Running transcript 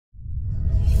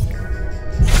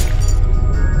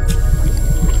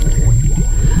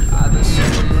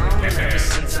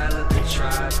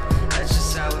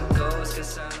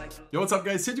Yo, what's up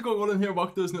guys, HOG Goblin here,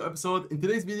 welcome to this new episode. In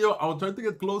today's video, I'll try to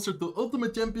get closer to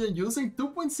Ultimate Champion using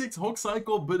 2.6 HOG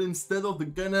cycle, but instead of the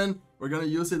cannon, we're gonna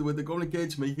use it with the Goblin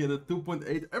Cage, making it a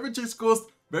 2.8 average chase cost.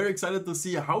 Very excited to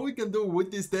see how we can do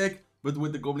with this deck, but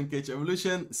with the Goblin Cage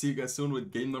evolution. See you guys soon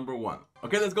with game number 1.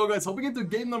 Okay, let's go guys, hopping into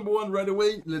game number 1 right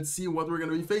away. Let's see what we're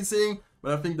gonna be facing.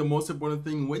 But I think the most important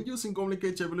thing when using Goblin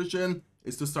Cage evolution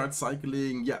is to start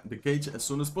cycling, the cage as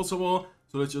soon as possible.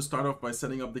 So let's just start off by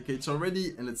setting up the cage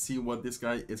already, and let's see what this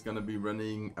guy is gonna be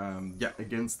running,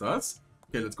 against us.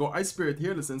 Okay, let's go Ice Spirit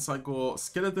here. Let's then cycle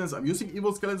Skeletons. I'm using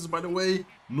Evil Skeletons, by the way.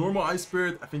 Normal Ice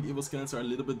Spirit. I think Evil Skeletons are a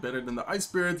little bit better than the Ice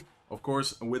Spirit. Of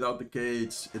course, without the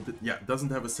cage, it doesn't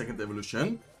have a second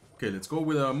evolution. Okay, let's go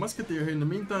with a Musketeer here in the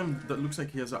meantime. That looks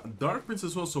like he has a Dark Prince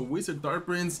as well, so Wizard Dark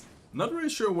Prince. Not really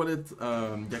sure what it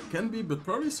can be, but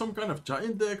probably some kind of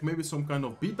giant deck, maybe some kind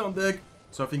of beatdown deck.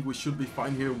 So I think we should be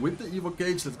fine here with the Evil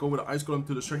Cage. Let's go with the Ice Golem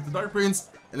to distract the Dark Prince,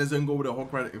 and let's then go with a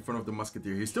HOG Rider in front of the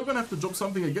Musketeer. He's still gonna have to drop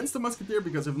something against the Musketeer,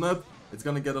 because if not, it's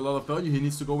gonna get a lot of value. He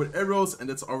needs to go with arrows, and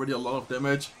that's already a lot of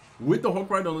damage. With the HOG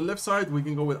Rider on the left side, we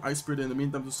can go with Ice Spirit in the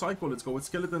meantime to cycle. Let's go with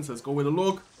Skeletons, let's go with a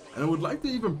Log. And I would like to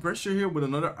even pressure here with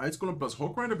another Ice Golem plus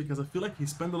HOG Rider, because I feel like he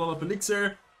spent a lot of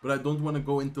elixir. But I don't want to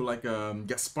go into like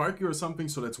Sparky or something,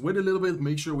 so let's wait a little bit,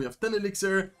 make sure we have 10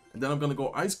 elixir, and then I'm gonna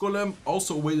go Ice Golem.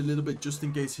 Also wait a little bit just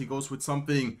in case he goes with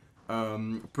something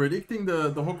predicting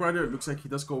the HOG Rider. It looks like he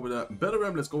does go with a Battle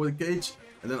Ram. Let's go with a Cage,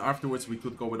 and then afterwards we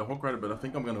could go with a HOG Rider, but I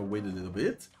think I'm gonna wait a little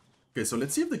bit. Okay, so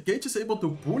let's see if the Cage is able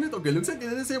to pull it. Okay, looks like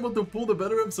it is able to pull the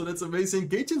Battle Ram, so that's amazing.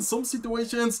 Cage in some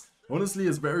situations honestly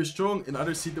is very strong, in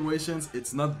other situations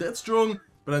it's not that strong.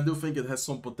 But I do think it has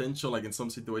some potential, like in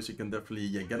some situation can definitely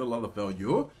get a lot of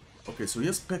value. Okay, so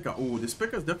here's P.E.K.K.A. Oh, this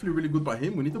P.E.K.K.A. is definitely really good by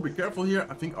him. We need to be careful here.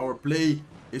 I think our play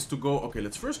is to go... Okay,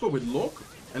 let's first go with Log,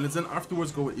 and let's then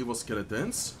afterwards go with Evil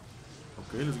Skeletons.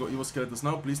 Okay, let's go Evil Skeletons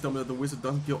now. Please tell me that the Wizard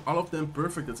doesn't kill all of them.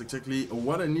 Perfect, that's exactly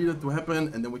what I needed to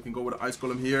happen. And then we can go with the Ice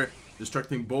Golem here,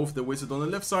 distracting both the Wizard on the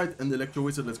left side and the Electro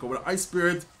Wizard. Let's go with the Ice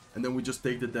Spirit. And then we just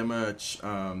take the damage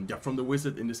from the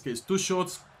Wizard, in this case 2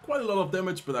 shots. Quite a lot of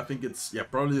damage, but I think it's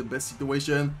probably the best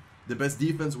situation, the best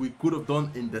defense we could have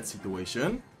done in that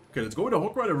situation. Okay, let's go with the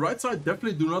HOG Rider right side.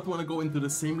 Definitely do not want to go into the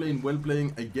same lane when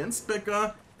playing against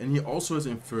P.E.K.K.A. And he also has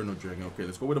Inferno Dragon. Okay,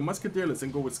 let's go with a Musketeer. Let's then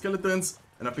go with Skeletons.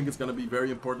 And I think it's going to be very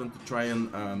important to try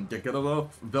and get a lot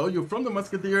of value from the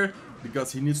Musketeer,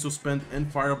 because he needs to spend and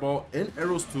Fireball and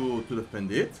arrows to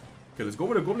defend it. Okay, let's go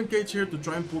with a Goblin Cage here to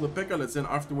try and pull the P.E.K.K.A. Let's then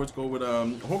afterwards go with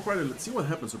a HOG Rider. Let's see what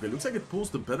happens. Okay, looks like it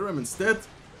pulls the Battle Ram instead.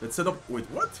 Let's set up... Wait,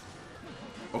 what?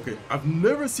 Okay, I've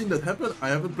never seen that happen. I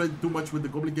haven't played too much with the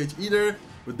Goblin Cage either,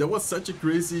 but that was such a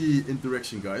crazy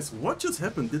interaction, guys. What just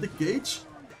happened? Did the Cage...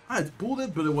 it pulled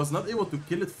it, but it was not able to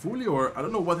kill it fully, or I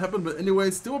don't know what happened, but anyway,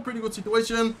 still a pretty good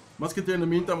situation. Musketeer in the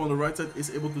meantime on the right side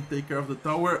is able to take care of the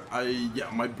tower.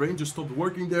 My brain just stopped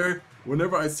working there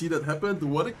whenever I see that happen.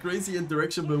 What a crazy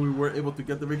interaction, but we were able to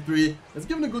get the victory. Let's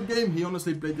give him a good game. He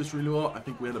honestly played this really well. I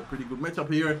think we had a pretty good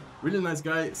matchup here. Really nice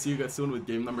guy. See you guys soon with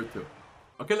game number 2.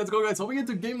 Okay, let's go guys, hopping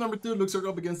into game number 2. Looks like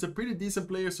we're up against a pretty decent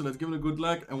player, so let's give him a good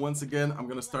luck. And once again, I'm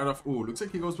gonna start off... Ooh, looks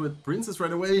like he goes with Princess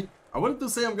right away. I wanted to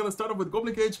say I'm gonna start off with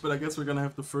Goblin Cage, but I guess we're gonna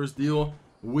have to first deal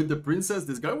with the Princess.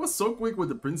 This guy was so quick with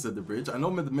the Princess at the bridge. I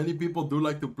know many people do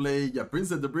like to play,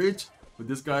 Princess at the bridge, but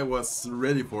this guy was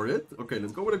ready for it. Okay,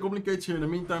 let's go with a Goblin Cage here in the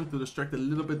meantime to distract a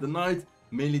little bit the Knight,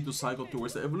 mainly to cycle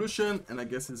towards the evolution. And I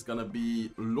guess it's gonna be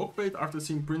Lockbait after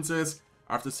seeing Princess.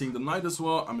 After seeing the Knight as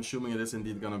well, I'm assuming it is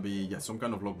indeed gonna be, some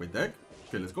kind of Lockbait deck.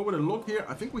 Okay, let's go with a Log here.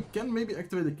 I think we can maybe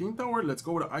activate the King Tower. Let's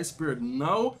go with the Ice Spirit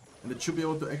now. And it should be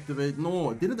able to activate... No,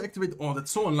 it didn't activate. Oh,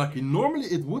 that's so unlucky. Normally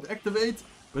it would activate,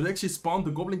 but it actually spawned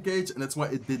the Goblin Cage, and that's why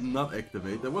it did not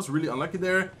activate. That was really unlucky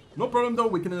there. No problem though,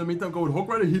 we can in the meantime go with HOG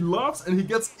Rider. He laughs and he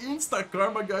gets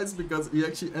insta-karma, guys, because he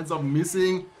actually ends up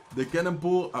missing the cannon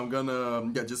pool. I'm gonna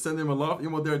just send him a laugh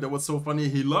emote there. That was so funny.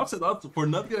 He laughs it out for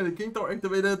not getting the King Tower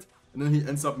activated, and then he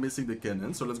ends up missing the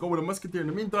cannon. So let's go with a Musketeer in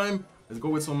the meantime. Let's go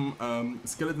with some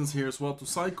Skeletons here as well to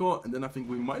cycle, and then I think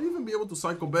we might even be able to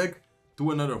cycle back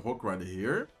to another HOG Rider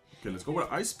here. Okay, let's go with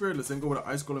Ice Spirit. Let's then go with an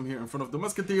Ice Golem here in front of the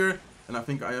Musketeer. And I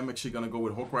think I am actually gonna go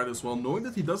with HOG Rider as well, knowing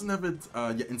that he doesn't have it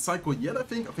in cycle yet. I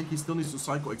think he still needs to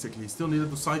cycle. Exactly, he still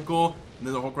needed to cycle. And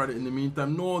then the HOG Rider in the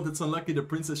meantime. No, that's unlucky. The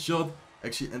Princess shot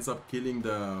actually ends up killing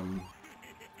the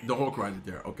HOG Rider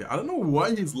there. Okay, I don't know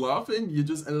why he's laughing. You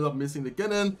just ended up missing the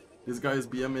cannon. This guy is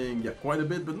BMing quite a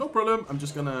bit, but no problem. I'm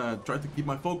just gonna try to keep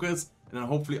my focus, and then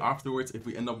hopefully afterwards, if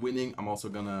we end up winning, I'm also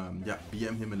gonna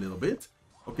BM him a little bit.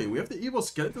 Okay, we have the Evil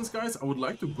Skeletons, guys. I would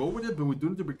like to go with it, but we do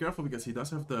need to be careful because he does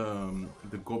have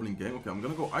the Goblin Gang. Okay, I'm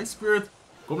gonna go Ice Spirit,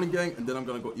 Goblin Gang, and then I'm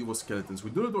gonna go Evil Skeletons. We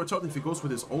do need to watch out if he goes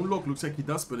with his own lock. Looks like he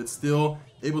does, but it's still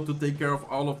able to take care of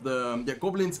all of the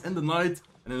Goblins and the Knight.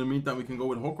 And in the meantime, we can go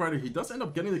with Hawk Rider. He does end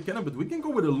up getting the cannon, but we can go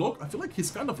with a lock. I feel like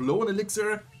he's kind of low on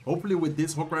elixir. Hopefully with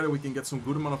this Hawk Rider, we can get some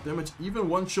good amount of damage. Even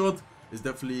one shot is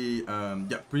definitely,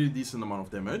 pretty decent amount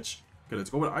of damage. Okay, let's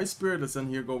go with Ice Spirit. Let's then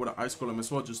here go with an Ice Golem as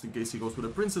well, just in case he goes with a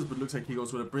Princess. But looks like he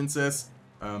goes with a Princess.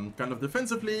 Kind of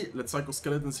defensively. Let's cycle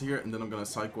Skeletons here, and then I'm gonna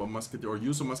cycle a Musketeer or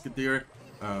use a Musketeer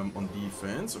on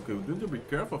defense. Okay, we need to be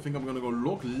careful. I think I'm gonna go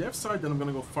lock left side, then I'm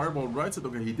gonna go Fireball right side.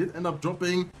 Okay, he did end up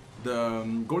dropping the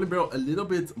Goblin Barrel a little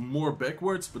bit more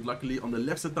backwards, but luckily on the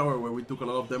left side tower where we took a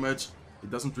lot of damage, it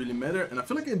doesn't really matter. And I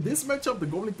feel like in this matchup, the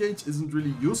Goblin Cage isn't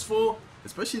really useful,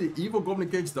 especially the Evil Goblin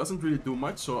Cage doesn't really do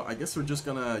much. So I guess we're just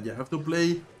gonna have to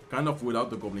play kind of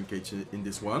without the Goblin Cage in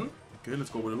this one. Okay,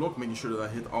 let's go with a lock, making sure that I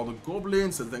hit all the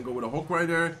goblins, and then go with a Hawk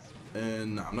Rider.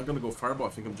 And I'm not gonna go Fireball. I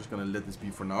think I'm just gonna let this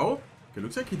be for now. Okay,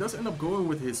 looks like he does end up going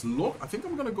with his lock. I think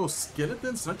I'm gonna go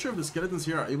Skeletons. Not sure if the Skeletons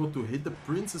here are able to hit the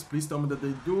Princess. Please tell me that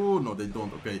they do. No, they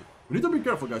don't. Okay, we need to be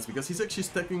careful, guys, because he's actually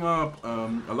stacking up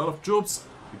a lot of troops.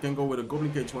 We can go with a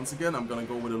Goblin Cage once again. I'm gonna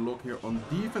go with a lock here on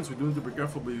defense. We do need to be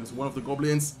careful because one of the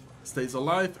goblins stays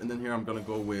alive. And then here I'm gonna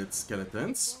go with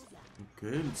Skeletons.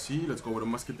 Okay, let's see. Let's go with a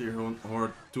Musketeer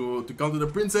or to counter the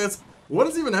Princess. What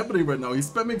is even happening right now? He's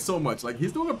spamming so much. Like,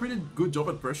 he's doing a pretty good job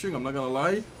at pressuring, I'm not gonna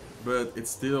lie. But it's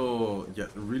still,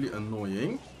 really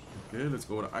annoying. Okay, let's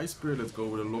go with Ice Spirit. Let's go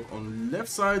with a lock on left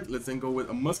side. Let's then go with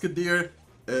a Musketeer.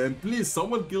 And please,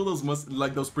 someone kill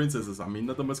those princesses. I mean,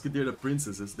 not the Musketeer, the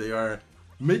princesses. They are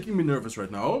making me nervous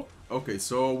right now. Okay,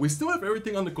 so we still have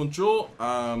everything under control.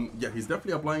 He's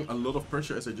definitely applying a lot of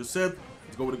pressure, as I just said.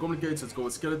 Let's go with the Goblin Cage. Let's go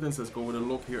with Skeletons. Let's go with a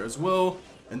lock here as well.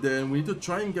 And then we need to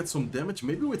try and get some damage,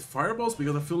 maybe with Fireballs,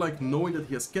 because I feel like knowing that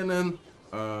he has cannon,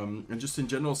 and just in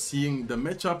general seeing the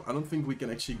matchup, I don't think we can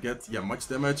actually get much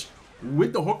damage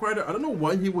with the Hawk Rider. I don't know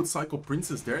why he would cycle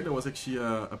Princess there. There was actually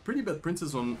a pretty bad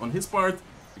Princess on his part,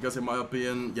 because in my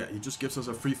opinion, he just gives us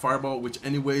a free Fireball, which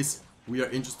anyways, we are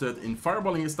interested in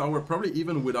fireballing his tower, probably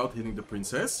even without hitting the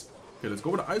Princess. Okay, let's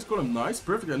go with the Ice Golem. Nice,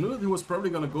 perfect. I knew that he was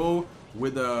probably gonna go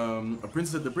with a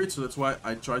Princess at the bridge, so that's why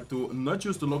I tried to not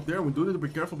use the lock there. We do need to be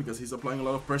careful because he's applying a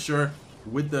lot of pressure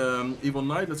with the Evil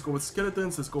Knight. Let's go with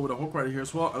Skeletons. Let's go with a Hawk Rider here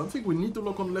as well. I don't think we need to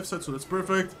lock on the left side, so that's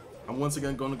perfect. I'm once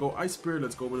again gonna go Ice Spirit.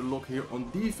 Let's go with a lock here on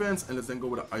defense, and let's then go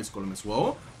with the Ice Golem as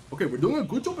well. Okay, we're doing a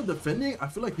good job at defending. I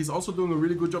feel like he's also doing a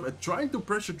really good job at trying to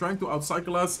pressure, trying to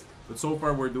outcycle us. But so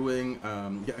far, we're doing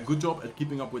a good job at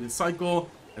keeping up with his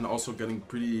cycle and also getting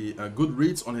pretty good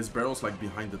reads on his barrels, like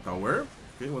behind the tower.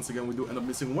 Okay, once again, we do end up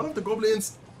missing one of the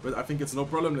goblins, but I think it's no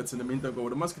problem. Let's in the meantime go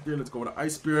with a Musketeer. Let's go with an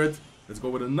Ice Spirit. Let's go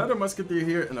with another Musketeer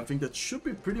here, and I think that should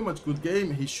be pretty much good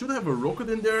game. He should have a rocket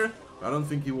in there. I don't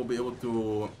think he will be able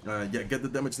to get the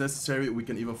damage necessary. We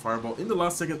can even Fireball in the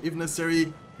last second if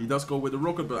necessary. He does go with the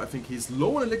rocket, but I think he's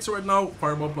low on elixir right now.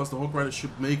 Fireball plus the Hawk Rider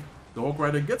should make the Hawk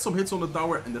Rider get some hits on the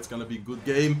tower, and that's gonna be a good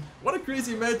game. What a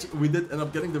crazy match. We did end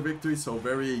up getting the victory, so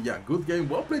very, good game.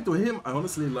 Well played to him. I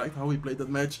honestly liked how he played that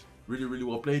match. Really, really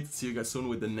well played. See you guys soon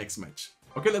with the next match.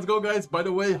 Okay, let's go, guys. By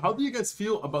the way, how do you guys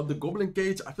feel about the Goblin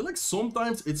Cage? I feel like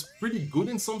sometimes it's pretty good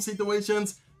in some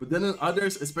situations, but then in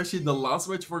others, especially the last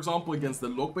match, for example, against the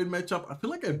Lockbait matchup, I feel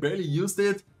like I barely used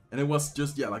it, and it was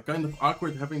just, like kind of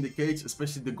awkward having the cage,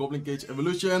 especially the Goblin Cage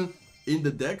evolution in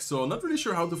the deck. So not really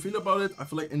sure how to feel about it. I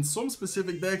feel like in some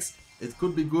specific decks, it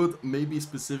could be good. Maybe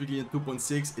specifically in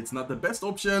 2.6, it's not the best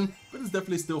option, but it's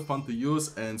definitely still fun to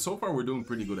use, and so far we're doing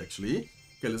pretty good, actually.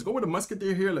 Okay, let's go with a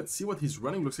Musketeer here. Let's see what he's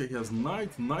running. Looks like he has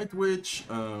Knight, Night Witch,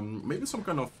 maybe some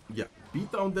kind of,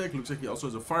 beatdown deck. Looks like he also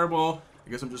has a Fireball. I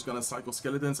guess I'm just gonna cycle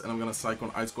Skeletons, and I'm gonna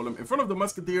cycle Ice Golem in front of the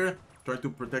Musketeer, try to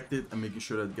protect it and making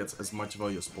sure that it gets as much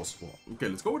value as possible. Okay,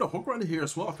 let's go with a Hawk Rider here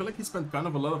as well. I feel like he spent kind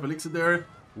of a lot of elixir there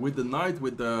with the Knight,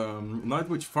 with the Night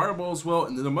Witch Fireball as well,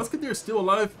 and then the Musketeer is still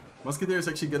alive. Musketeer is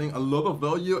actually getting a lot of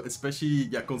value, especially,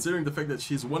 considering the fact that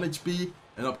she's 1 HP,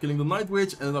 end up killing the Night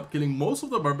Witch, ended up killing most of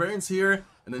the Barbarians here,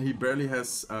 and then he barely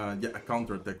has, a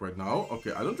counter attack right now.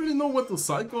 Okay, I don't really know what to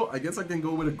cycle. I guess I can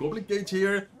go with a Goblin Cage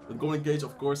here. The Goblin Cage,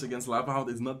 of course, against Lava Hound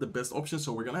is not the best option,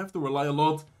 so we're gonna have to rely a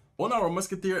lot on our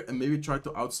Musketeer and maybe try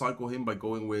to outcycle him by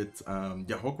going with,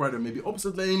 Hawk Rider maybe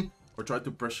opposite lane, or try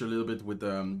to pressure a little bit with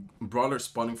Brawler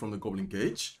spawning from the Goblin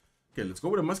Cage. Okay, let's go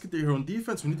with a Musketeer here on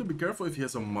defense. We need to be careful if he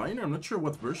has a Miner. I'm not sure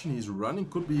what version he's running.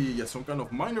 Could be, some kind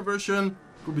of Miner version.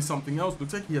 Could be something else.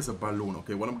 Looks like he has a Balloon.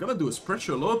 Okay, what I'm gonna do is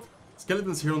pressure a lot.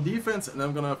 Skeletons here on defense, and then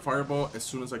I'm gonna Fireball as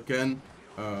soon as I can.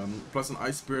 Plus an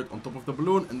Ice Spirit on top of the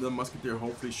Balloon, and the Musketeer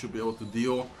hopefully should be able to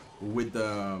deal with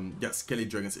the Skelly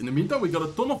Dragons. In the meantime, we got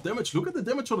a ton of damage. Look at the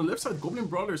damage on the left side. Goblin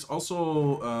Brawler is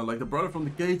also, like the Brawler from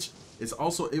the cage, is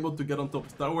also able to get on top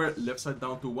of the tower. Left side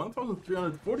down to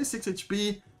 1346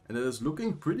 HP. And that is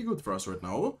looking pretty good for us right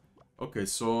now. Okay,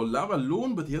 so Lava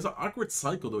Loon, but he has an awkward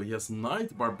cycle though. He has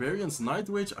Knight, Barbarians, Night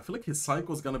Witch. I feel like his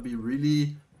cycle is gonna be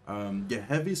really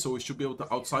heavy, so we should be able to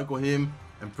outcycle him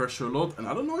and pressure a lot. And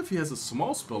I don't know if he has a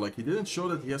small spell. Like, he didn't show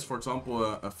that he has, for example,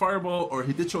 a fireball, or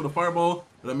he did show the fireball,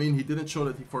 but I mean, he didn't show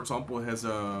that he, for example, has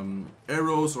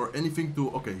arrows or anything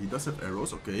to... Okay, he does have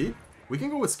arrows. Okay, we can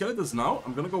go with skeletons now.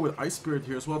 I'm gonna go with Ice Spirit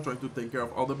here as well, trying to take care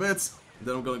of all the beds. And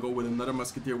then I'm gonna go with another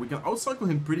musketeer. We can outcycle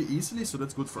him pretty easily, so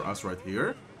that's good for us right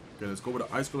here. Okay, let's go with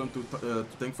the Ice Golem to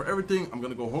tank for everything. I'm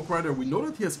gonna go Hog Rider. We know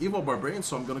that he has Evil Barbarians,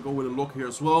 so I'm gonna go with a lock here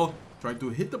as well. Trying to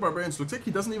hit the Barbarians. Looks like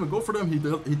he doesn't even go for them.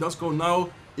 He does go now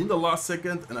in the last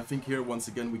second. And I think here, once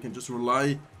again, we can just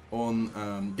rely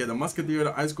on get a Musketeer,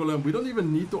 the Ice Golem. We don't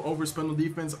even need to overspend on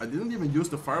defense. I didn't even use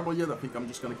the Fireball yet. I think I'm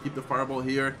just gonna keep the Fireball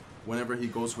here whenever he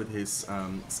goes with his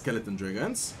Skeleton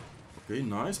Dragons. Okay,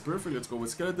 nice, perfect. Let's go with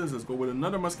skeletons. Let's go with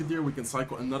another musketeer. We can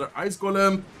cycle another ice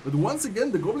golem. But once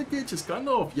again, the goblin cage is kind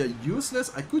of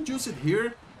useless. I could use it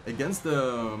here against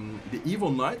the evil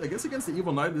knight. I guess against the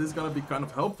evil knight it is gonna be kind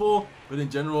of helpful. But in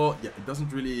general, it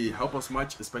doesn't really help us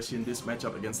much, especially in this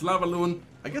matchup against Lava Loon.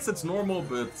 I guess it's normal,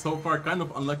 but so far kind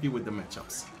of unlucky with the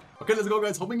matchups. Okay, let's go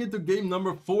guys, hopping into game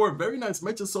number 4. Very nice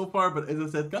matches so far, but as I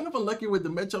said, kind of unlucky with the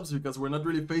matchups because we're not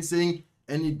really facing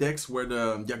any decks where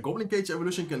the Goblin Cage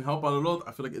evolution can help out a lot.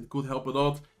 I feel like it could help a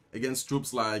lot against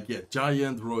troops like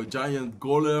Giant, Royal Giant,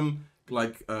 Golem,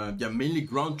 like mainly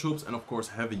ground troops and of course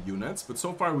heavy units. But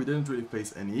so far we didn't really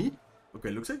face any.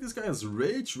 Okay, looks like this guy has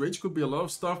Rage. Rage could be a lot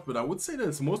of stuff, but I would say that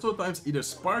it's most of the times either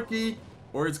Sparky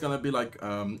or it's gonna be like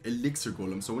Elixir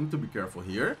Golem, so we need to be careful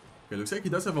here. Okay, looks like he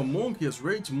does have a Monk. He has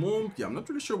Rage, Monk. Yeah, I'm not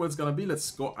really sure what it's gonna be. Let's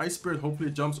go Ice Spirit. Hopefully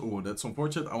it jumps. Oh, that's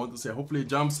unfortunate. I want to say hopefully it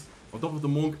jumps on top of the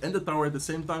Monk and the tower at the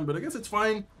same time, but I guess it's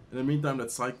fine. In the meantime,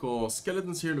 let's cycle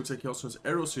Skeletons here. Looks like he also has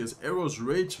arrows. So he has arrows,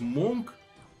 Rage, Monk.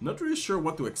 Not really sure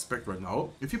what to expect right now.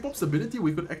 If he pops ability,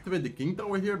 we could activate the King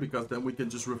Tower here because then we can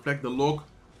just reflect the lock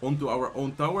onto our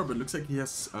own tower, but looks like he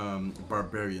has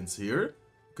Barbarians here.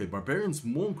 Okay, Barbarians,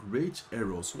 Monk, Rage,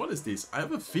 arrows. What is this? I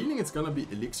have a feeling it's gonna be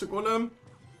Elixir Golem.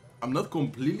 I'm not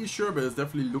completely sure, but it's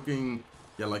definitely looking,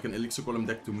 like an Elixir Golem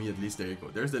deck to me at least. There you go.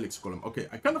 There's the Elixir Golem. Okay,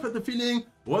 I kind of had the feeling.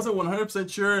 Wasn't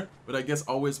 100% sure, but I guess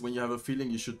always when you have a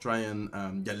feeling, you should try and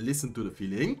listen to the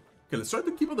feeling. Okay, let's try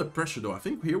to keep up the pressure though. I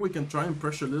think here we can try and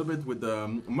pressure a little bit with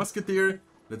the Musketeer.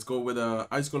 Let's go with a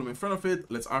Ice Golem in front of it.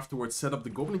 Let's afterwards set up the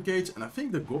Goblin Cage, and I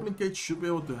think the Goblin Cage should be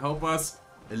able to help us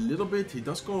a little bit. He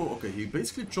does go, okay, he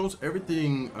basically throws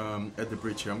everything at the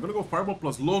bridge here. I'm gonna go Fireball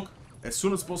plus Lock as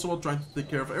soon as possible, trying to take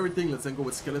care of everything. Let's then go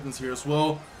with Skeletons here as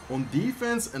well on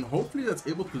defense, and hopefully that's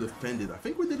able to defend it. I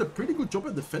think we did a pretty good job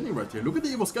at defending right here. Look at the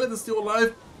Evil Skeleton still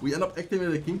alive. We end up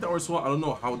activating the King Tower as well. I don't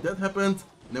know how that happened.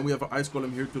 And then we have an Ice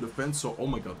Golem here to defend. So, oh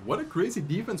my god, what a crazy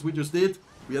defense we just did.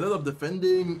 We ended up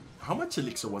defending, how much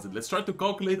elixir was it? Let's try to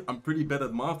calculate. I'm pretty bad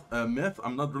at math.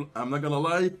 I'm not gonna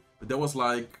lie, but that was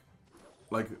like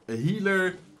a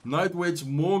healer, Night Witch,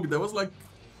 Monk. That was like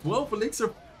 12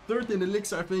 elixir, 13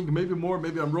 elixir, I think, maybe more,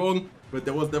 maybe I'm wrong, but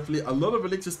there was definitely a lot of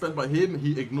elixir spent by him.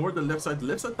 He ignored the left side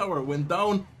tower went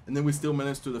down, and then we still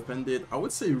managed to defend it, I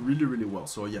would say, really, really well.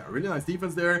 So yeah, really nice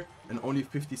defense there, and only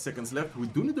 50 seconds left. We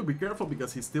do need to be careful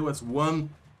because he still has one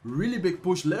really big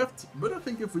push left, but I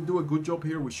think if we do a good job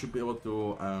here, we should be able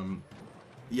to,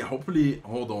 hopefully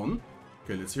hold on.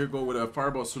 Okay, let's here go with a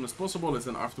Fireball as soon as possible. Let's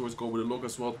then afterwards go with a Log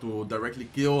as well to directly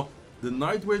kill the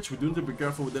Night Witch. We do need to be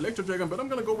careful with the Electro Dragon, but I'm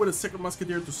gonna go with a second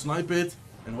Musketeer to snipe it,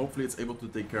 and hopefully it's able to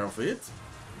take care of it.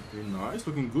 Okay, nice,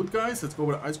 looking good, guys. Let's go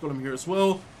with an Ice Golem here as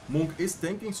well. Monk is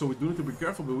tanking, so we do need to be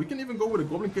careful, but we can even go with a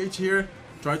Goblin Cage here.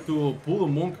 Try to pull the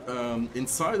Monk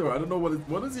inside, or I don't know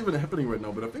what is even happening right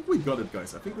now, but I think we got it,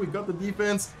 guys. I think we got the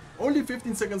defense. Only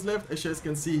 15 seconds left. As you guys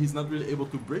can see, he's not really able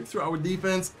to break through our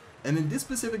defense. And in this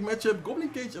specific matchup, Goblin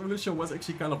Cage evolution was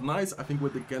actually kind of nice. I think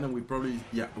with the cannon, we probably,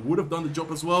 would have done the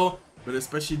job as well. But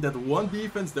especially that one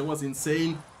defense, that was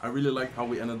insane. I really liked how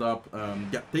we ended up,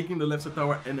 taking the left side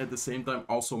tower and at the same time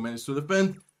also managed to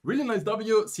defend. Really nice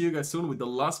W. See you guys soon with the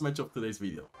last match of today's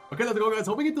video. Okay, let's go, guys.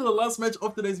 Hopping into the last match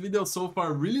of today's video. So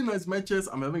far, really nice matches.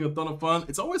 I'm having a ton of fun.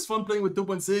 It's always fun playing with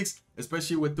 2.6,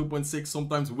 especially with 2.6,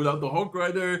 sometimes without the Hog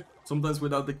Rider, sometimes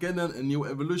without the cannon, a new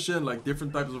evolution, like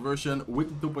different types of version.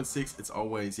 With the 2.6, it's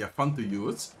always, fun to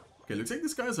use. Okay, looks like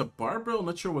this guy is a Barbell.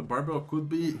 Not sure what Barbell could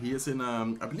be. He is in,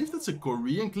 I believe that's a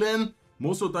Korean clan.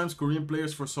 Most of the times, Korean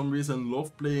players, for some reason,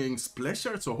 love playing Splash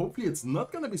Art. So hopefully it's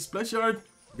not gonna be Splash Art.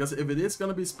 Because if it is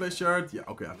gonna be Splash Art,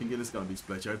 okay, I think it is gonna be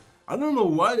Splash Art. I don't know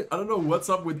why, I don't know what's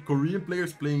up with Korean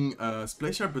players playing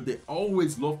Splash Yard, but they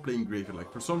always love playing Graveyard.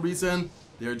 Like, for some reason,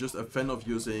 they're just a fan of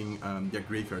using their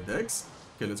Graveyard decks.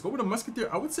 Okay, let's go with a Musketeer.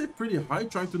 I would say pretty high,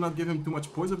 trying to not give him too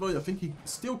much poison value. I think he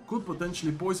still could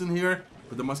potentially poison here,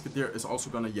 but the Musketeer is also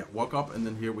gonna, yeah, walk up, and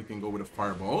then here we can go with a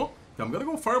Fireball. Okay, I'm gonna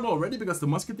go Fireball already because the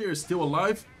Musketeer is still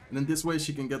alive, and then this way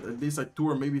she can get at least like 2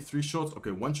 or maybe 3 shots. Okay,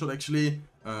 1 shot actually,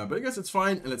 but I guess it's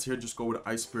fine. And let's here just go with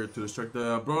Ice Spirit to distract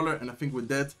the Brawler, and I think with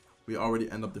that, we already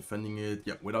end up defending it,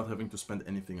 yeah, without having to spend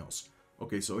anything else.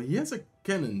 Okay, so he has a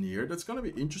Cannoneer. That's gonna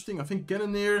be interesting. I think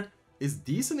Cannoneer is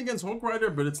decent against Hog Rider,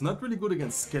 but it's not really good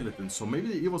against Skeletons. So maybe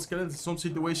the Evil Skeletons in some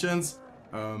situations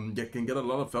yeah, can get a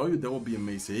lot of value. That will be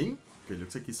amazing. Okay,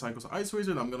 looks like he cycles Ice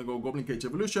Wizard. I'm gonna go Goblin Cage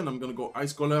Evolution. I'm gonna go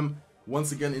Ice Golem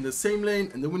once again in the same lane.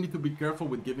 And then we need to be careful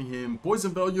with giving him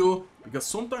poison value, because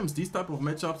sometimes these type of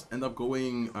matchups end up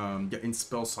going yeah, in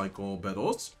spell cycle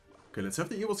battles. Okay, let's have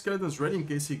the Evil Skeletons ready in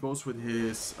case he goes with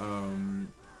his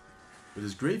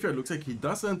Graveyard. Looks like he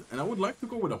doesn't, and I would like to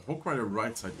go with a Hog Rider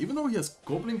right side. Even though he has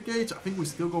Goblin Cage, I think we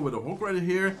still go with a Hog Rider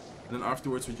here, and then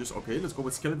afterwards we just, okay, let's go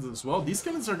with Skeletons as well. These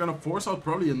Skeletons are gonna force out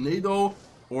probably a Nado,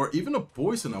 or even a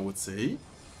Poison, I would say.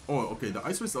 Oh, okay, the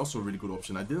Ice Wizard is also a really good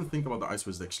option. I didn't think about the Ice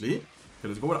Wizard actually. Okay,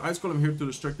 let's go with Ice Golem here to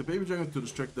distract the Baby Dragon, to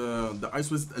distract the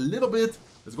Ice Wizard a little bit.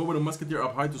 Let's go with a Musketeer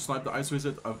up high to snipe the Ice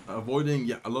Wizard, avoiding,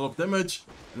 yeah, a lot of damage.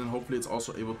 And then hopefully it's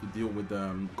also able to deal with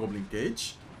the Goblin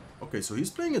Cage. Okay, so he's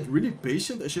playing it really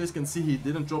patient. As you guys can see, he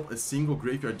didn't drop a single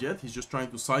Graveyard yet. He's just trying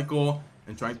to cycle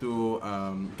and trying to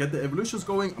get the evolutions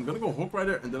going. I'm gonna go Hog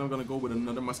Rider, and then I'm gonna go with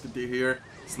another Musketeer here,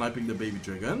 sniping the Baby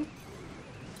Dragon.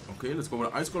 Okay, let's go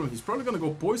with Ice Golem. He's probably gonna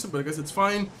go Poison, but I guess it's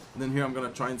fine. And then here I'm gonna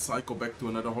try and cycle back to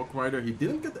another Hog Rider. He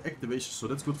didn't get the activation, so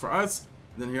that's good for us.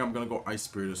 And then here I'm gonna go Ice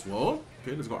Spirit as well.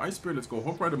 Okay, let's go Ice Spirit, let's go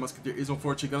Hog Rider. Musketeer is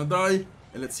unfortunately gonna die.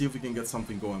 And let's see if we can get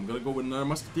something going. I'm gonna go with another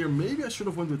Musketeer. Maybe I should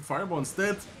have went with Fireball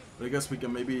instead. But I guess we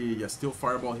can maybe, yeah, steal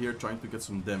Fireball here, trying to get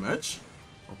some damage.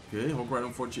 Okay, Hog Rider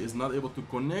unfortunately is not able to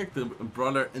connect. The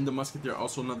Brawler and the Musketeer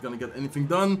also not gonna get anything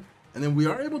done. And then we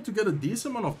are able to get a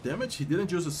decent amount of damage. He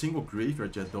didn't use a single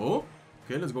Graveyard yet though.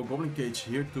 Okay, let's go Goblin Cage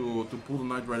here to pull the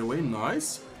Knight right away.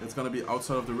 Nice. It's gonna be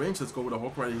outside of the range. Let's go with a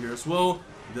Hog Rider here as well.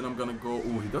 And then I'm gonna go...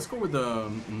 Oh, he does go with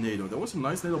the Nado. That was a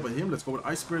nice Nado by him. Let's go with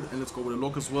Ice Spirit, and let's go with a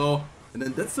Lock as well. And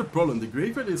then that's the problem. The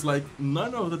Graveyard is like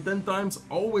 9 out of the 10 times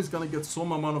always gonna get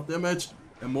some amount of damage.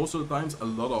 And most of the times a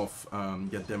lot of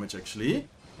get damage actually.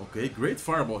 Okay, great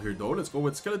Fireball here though. Let's go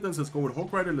with Skeletons. Let's go with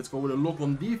Hog Rider. Let's go with a Lock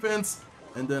on defense.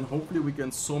 And then hopefully we can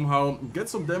somehow get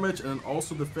some damage and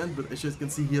also defend. But as you guys can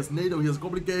see, he has Nado, he has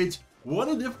Goblin Cage. What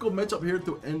a difficult matchup here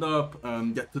to end up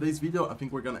yeah, today's video. I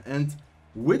think we're gonna end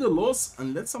with a loss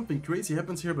unless something crazy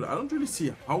happens here. But I don't really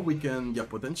see how we can, yeah,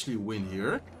 potentially win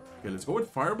here. Okay, let's go with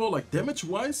Fireball. Like,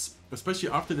 damage-wise, especially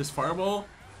after this Fireball,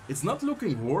 it's not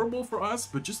looking horrible for us.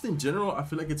 But just in general, I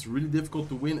feel like it's really difficult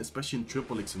to win, especially in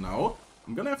Triple Elixir now.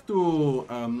 I'm gonna have to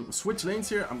switch lanes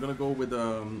here. I'm gonna go with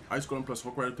Ice Golem plus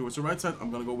Hog Rider towards the right side.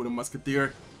 I'm gonna go with a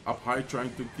Musketeer up high,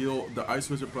 trying to kill the Ice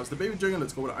Wizard plus the Baby Dragon.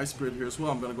 Let's go with Ice Spirit here as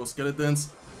well. I'm gonna go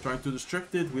Skeletons, trying to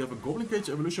distract it. We have a Goblin Cage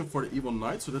evolution for the Evil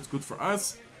Knight, so that's good for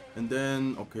us. And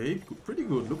then, okay, pretty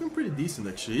good. Looking pretty decent,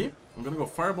 actually. I'm gonna go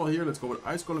Fireball here. Let's go with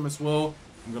Ice Golem as well.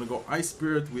 I'm gonna go Ice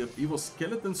Spirit. We have Evil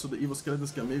Skeletons, so the Evil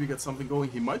Skeletons can maybe get something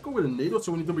going. He might go with a Nado,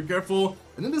 so we need to be careful.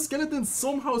 And then the Skeletons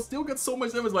somehow still get so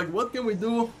much damage. Like, what can we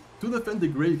do to defend the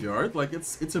Graveyard? Like,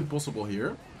 it's impossible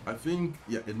here. I think,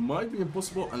 yeah, it might be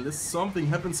impossible unless something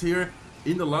happens here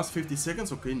in the last 50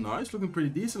 seconds. Okay, nice. Looking pretty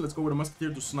decent. Let's go with a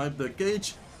Musketeer to snipe the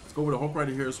Cage. Let's go with a Hog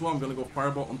Rider here as well. I'm gonna go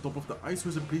Fireball on top of the Ice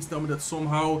Wizard. Please tell me that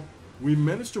somehow we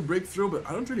managed to break through, but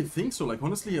I don't really think so. Like,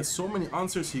 honestly, he has so many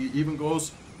answers. He even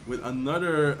goes with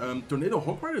another Tornado.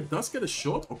 Hog Rider does get a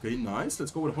shot. Okay, nice.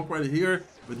 Let's go with a Hog Rider here,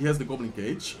 but he has the Goblin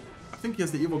Cage. I think he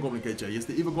has the Evil Goblin Cage. Yeah, he has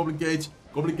the Evil Goblin Cage.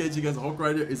 Goblin Cage against Hog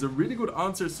Rider is a really good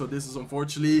answer, so this is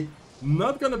unfortunately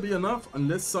not gonna be enough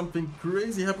unless something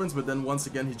crazy happens. But then once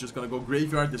again, he's just gonna go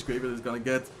Graveyard. This Graveyard is gonna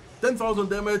get 10,000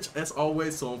 damage as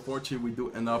always, so unfortunately we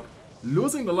do end up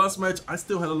losing the last match. I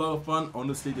still had a lot of fun.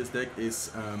 Honestly, this deck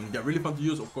is yeah, really fun to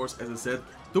use. Of course, as I said,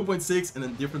 2.6 and a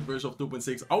different version of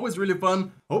 2.6. Always really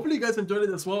fun. Hopefully you guys enjoyed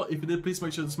it as well. If you did, please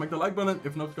make sure to smack the like button.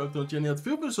 If not, subscribe to the channel.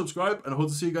 Feel free to subscribe, and I hope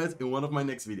to see you guys in one of my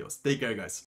next videos. Take care, guys.